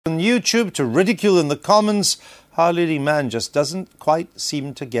On YouTube to ridicule in the Commons, our leading man just doesn't quite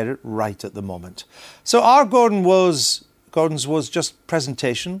seem to get it right at the moment. So are Gordon's was just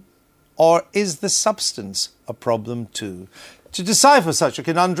presentation, or is the substance a problem too? To decipher such a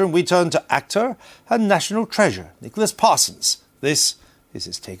conundrum, we turn to actor and national treasure, Nicholas Parsons. This is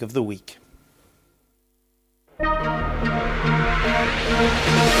his take of the week.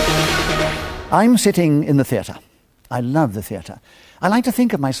 I'm sitting in the theatre. I love the theatre. I like to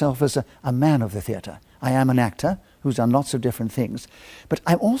think of myself as a man of the theatre. I am an actor who's done lots of different things, but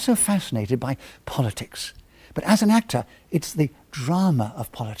I'm also fascinated by politics. But as an actor, it's the drama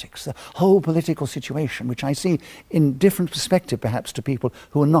of politics, the whole political situation, which I see in different perspective, perhaps, to people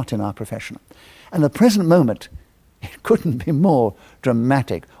who are not in our profession. And the present moment, it couldn't be more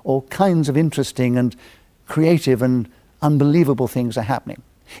dramatic. All kinds of interesting and creative and unbelievable things are happening.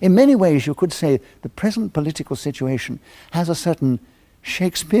 In many ways, you could say the present political situation has a certain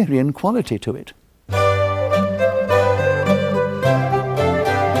Shakespearean quality to it.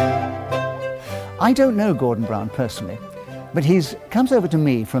 I don't know Gordon Brown personally, but he comes over to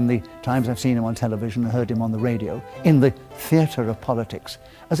me from the times I've seen him on television and heard him on the radio, in the theatre of politics,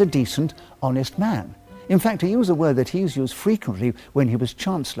 as a decent, honest man. In fact, to use a word that he's used frequently when he was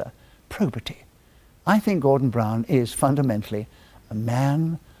Chancellor, probity. I think Gordon Brown is fundamentally a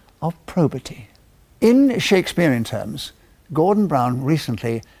man of probity. In Shakespearean terms, Gordon Brown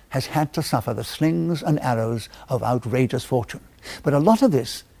recently has had to suffer the slings and arrows of outrageous fortune. But a lot of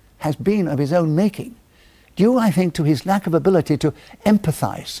this has been of his own making, due, I think, to his lack of ability to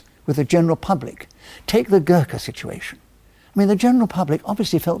empathise with the general public. Take the Gurkha situation. I mean, the general public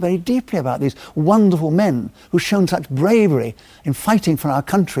obviously felt very deeply about these wonderful men who've shown such bravery in fighting for our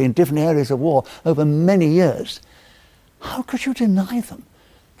country in different areas of war over many years. How could you deny them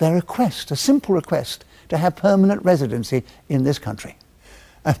their request, a simple request, to have permanent residency in this country?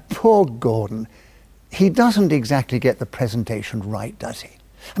 And poor Gordon, he doesn't exactly get the presentation right, does he?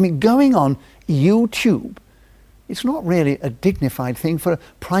 I mean, going on YouTube, it's not really a dignified thing for a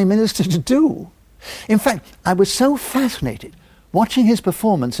Prime Minister to do. In fact, I was so fascinated watching his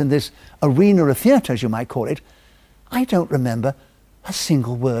performance in this arena of theatre, as you might call it, I don't remember a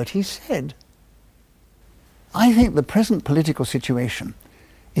single word he said. I think the present political situation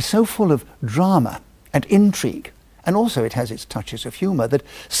is so full of drama and intrigue, and also it has its touches of humour, that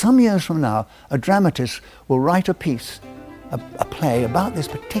some years from now a dramatist will write a piece, a play about this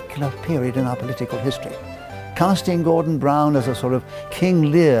particular period in our political history, casting Gordon Brown as a sort of King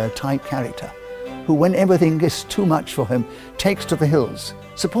Lear type character, who, when everything is too much for him, takes to the hills,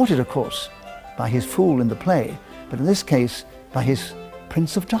 supported of course by his fool in the play, but in this case by his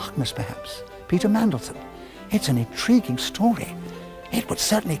Prince of Darkness perhaps, Peter Mandelson. It's an intriguing story. It would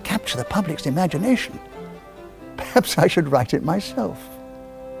certainly capture the public's imagination. Perhaps I should write it myself.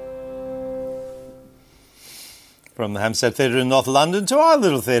 From the Hampstead Theatre in North London to our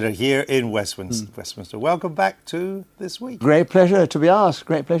little theatre here in Westminster. Welcome back to This Week. Great pleasure to be asked.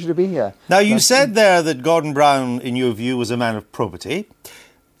 Great pleasure to be here. Now, you said there that Gordon Brown, in your view, was a man of probity.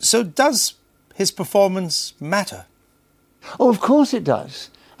 So does his performance matter? Oh, of course it does.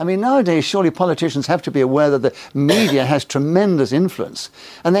 I mean, nowadays, surely politicians have to be aware that the media has tremendous influence,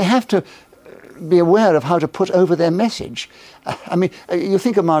 and they have to be aware of how to put over their message. I mean, you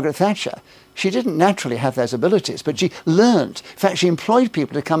think of Margaret Thatcher. She didn't naturally have those abilities, but she learned. In fact, she employed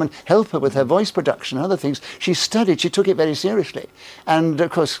people to come and help her with her voice production and other things. She studied, she took it very seriously. And,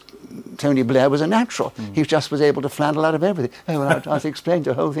 of course, Tony Blair was a natural. He just was able to fladdle out of everything. Oh, well, I'll explain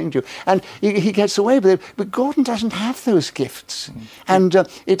the whole thing to you. And he gets away with it. But Gordon doesn't have those gifts. And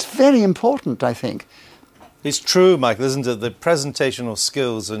it's very important, I think. It's true, Michael, isn't it? The presentational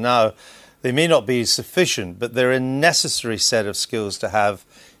skills are now, they may not be sufficient, but they're a necessary set of skills to have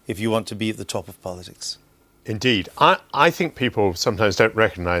if you want to be at the top of politics. Indeed. I think people sometimes don't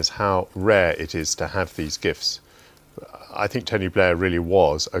recognise how rare it is to have these gifts. I think Tony Blair really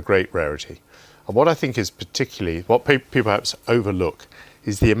was a great rarity. And what I think is particularly, what people perhaps overlook,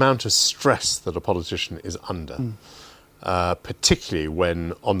 is the amount of stress that a politician is under, particularly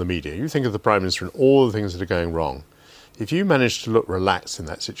when on the media. You think of the Prime Minister and all the things that are going wrong. If you manage to look relaxed in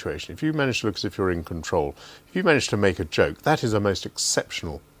that situation, if you manage to look as if you're in control, if you manage to make a joke, that is a most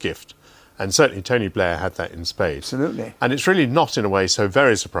exceptional gift. And certainly Tony Blair had that in spades. Absolutely. And it's really not, in a way, so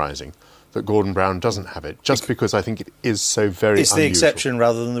very surprising that Gordon Brown doesn't have it, just because I think it is so very unusual. It's the exception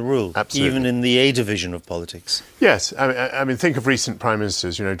rather than the rule, Absolutely. Even in the A division of politics. Yes, I mean, think of recent Prime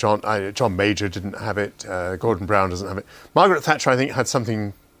Ministers. You know, John Major didn't have it, Gordon Brown doesn't have it. Margaret Thatcher, I think, had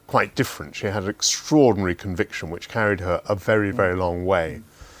something quite different. She had an extraordinary conviction which carried her a very, very long way.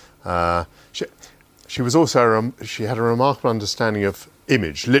 She was also she had a remarkable understanding of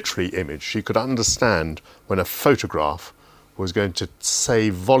image, literally image. She could understand when a photograph was going to say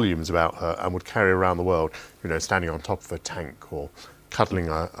volumes about her and would carry around the world, you know, standing on top of a tank or cuddling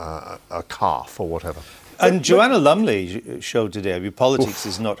a calf or whatever. And Joanna Lumley showed today, I mean, politics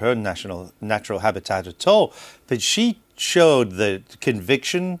is not her natural habitat at all, but she showed that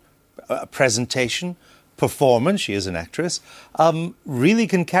conviction, presentation, performance, she is an actress, really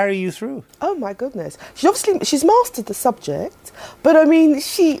can carry you through. Oh my goodness. She's mastered the subject, but I mean,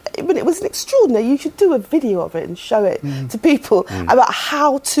 it was extraordinary. You should do a video of it and show it to people about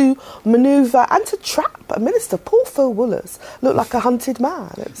how to manoeuvre and to trap a minister. Poor Phil Woolers looked like a hunted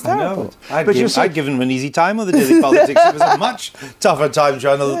man. It was terrible. I'd given him an easy time with the daily politics. It was a much tougher time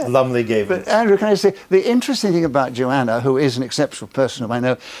Joanna Lumley gave it. But Andrew, can I say, the interesting thing about Joanna, who is an exceptional person whom I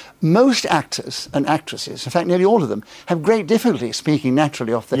know, most actors and actresses, in fact nearly all of them, have great difficulty speaking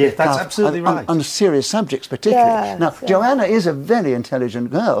naturally off the cuff. That's absolutely right. On serious subjects particularly. Yes, Joanna is a very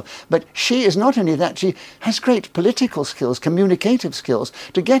intelligent girl, but she is not only that, she has great political skills, communicative skills,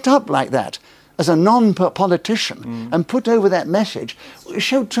 to get up like that as a non-politician and put over that message,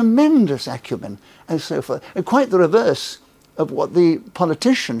 showed tremendous acumen and so forth. And quite the reverse of what the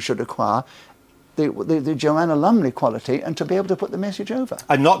politician should acquire, the Joanna Lumley quality, and to be able to put the message over.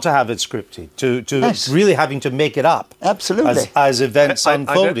 And not to have it scripted, to really having to make it up. Absolutely. As events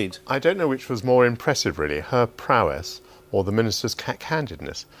unfolded. I don't know which was more impressive, really, her prowess or the minister's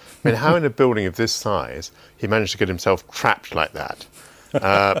candidness. I mean, how in a building of this size he managed to get himself trapped like that?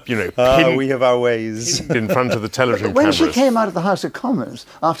 We have our ways. In front of the television when cameras. she came out of the House of Commons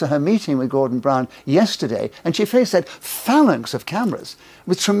after her meeting with Gordon Brown yesterday, and she faced that phalanx of cameras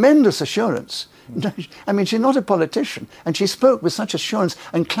with tremendous assurance. I mean, she's not a politician, and she spoke with such assurance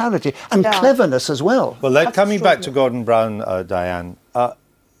and clarity and cleverness as well. Well, coming back to Gordon Brown, Diane,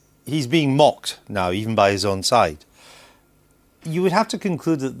 he's being mocked now, even by his own side. You would have to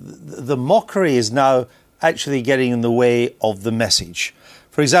conclude that the mockery is now actually getting in the way of the message.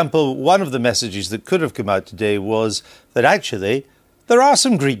 For example, one of the messages that could have come out today was that actually there are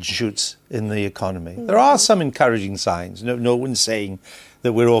some green shoots in the economy. There are some encouraging signs. No one's saying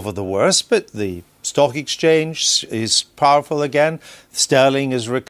that we're over the worst, but the stock exchange is powerful again. Sterling is recovering.